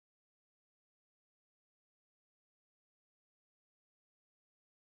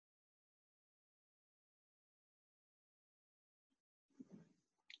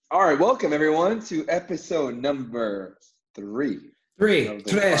All right, welcome everyone to episode number 3.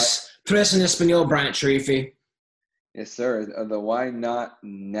 Tres en español, Bryant Traffy. Yes, sir. Of the Why Not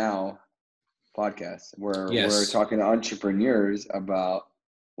Now podcast, where Yes. we're talking to entrepreneurs about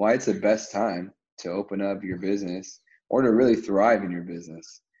why it's the best time to open up your business or to really thrive in your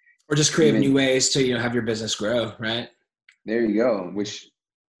business. Or just create new ways to have your business grow, right? There you go. Which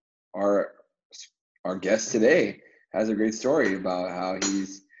our guest today has a great story about how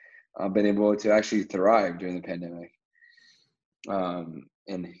he's been able to actually thrive during the pandemic.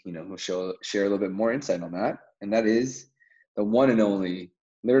 And we'll share a little bit more insight on that. And that is the one and only,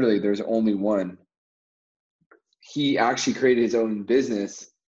 literally there's only one. He actually created his own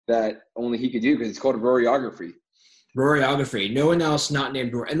business that only he could do because it's called Roryography. Roryography. No one else not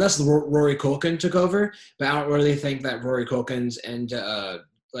named Rory, unless Rory Culkin took over. But I don't really think that Rory Culkin's into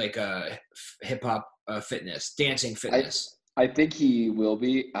hip hop fitness, dancing fitness. I think he will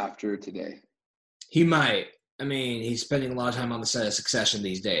be after today. He might. I mean, he's spending a lot of time on the set of Succession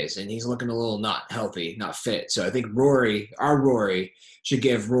these days, and he's looking a little not healthy, not fit. So I think our Rory, should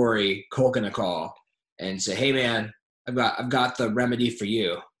give Rory Culkin a call and say, "Hey, man, I've got the remedy for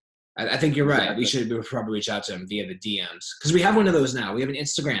you." I think you're right. We should probably reach out to him via the DMs because we have one of those now. We have an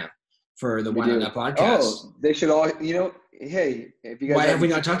Instagram for the Why Not Now podcast. Oh, they should all. Hey, if you guys. Why have we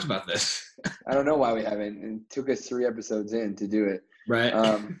not talked about this? I don't know why we haven't. It took us 3 episodes in to do it. Right.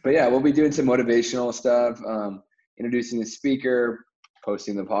 But yeah, we'll be doing some motivational stuff, introducing the speaker,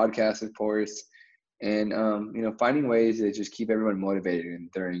 posting the podcast, of course, and finding ways to just keep everyone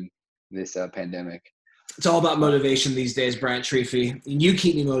motivated during this pandemic. It's all about motivation these days, Bryant Traffy. You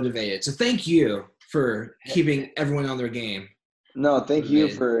keep me motivated. So thank you for keeping everyone on their game. No, thank you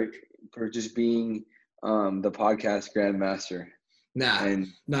for just being the podcast grandmaster. Nah,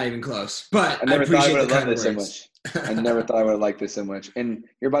 not even close. But I appreciate the kind words. So much. I never thought I would have liked this so much. And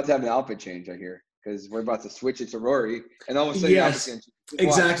you're about to have an outfit change, I hear, because we're about to switch it to Rory, and all of a sudden, yes,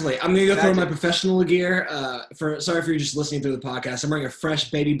 exactly. I'm gonna go throw my professional gear. Sorry if you're just listening through the podcast. I'm wearing a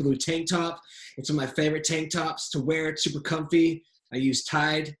fresh baby blue tank top. It's one of my favorite tank tops to wear. It's super comfy. I use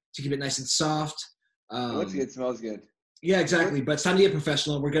Tide to keep it nice and soft. It looks good. Smells good. Yeah, exactly. But it's time to get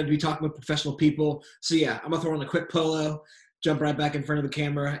professional. We're going to be talking with professional people. So yeah, I'm gonna throw on a quick polo, jump right back in front of the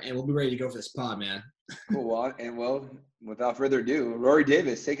camera, and we'll be ready to go for this pod, man. Cool. And without further ado, Rory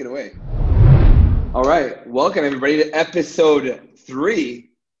Davis, take it away. All right. Welcome, everybody, to episode 3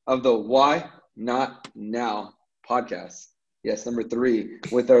 of the Why Not Now podcast. Yes, number 3,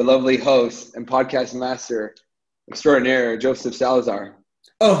 with our lovely host and podcast master extraordinaire, Joseph Salazar.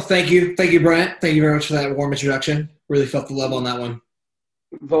 Oh, thank you. Thank you, Bryant. Thank you very much for that warm introduction. Really felt the love on that one.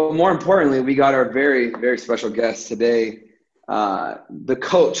 But more importantly, we got our very, very special guest today, the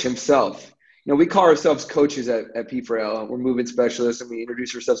coach himself. We call ourselves coaches at P4L. We're movement specialists, and we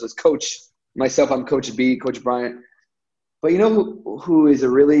introduce ourselves as coach. Myself, I'm Coach B, Coach Bryant. But who is a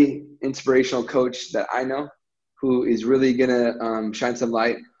really inspirational coach that I know, who is really going to shine some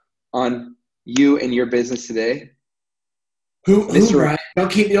light on you and your business today? Who, Bryant?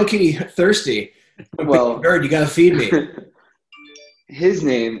 Don't keep me thirsty. Well, bird, you got to feed me. His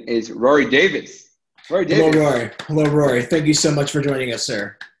name is Rory Davis. Rory Davis. Hello, Rory. Thank you so much for joining us,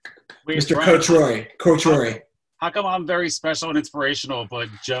 sir. Wait, Mr. Brian, Coach Rory. Coach Rory. How come I'm very special and inspirational, but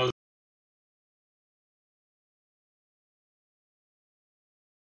Joe's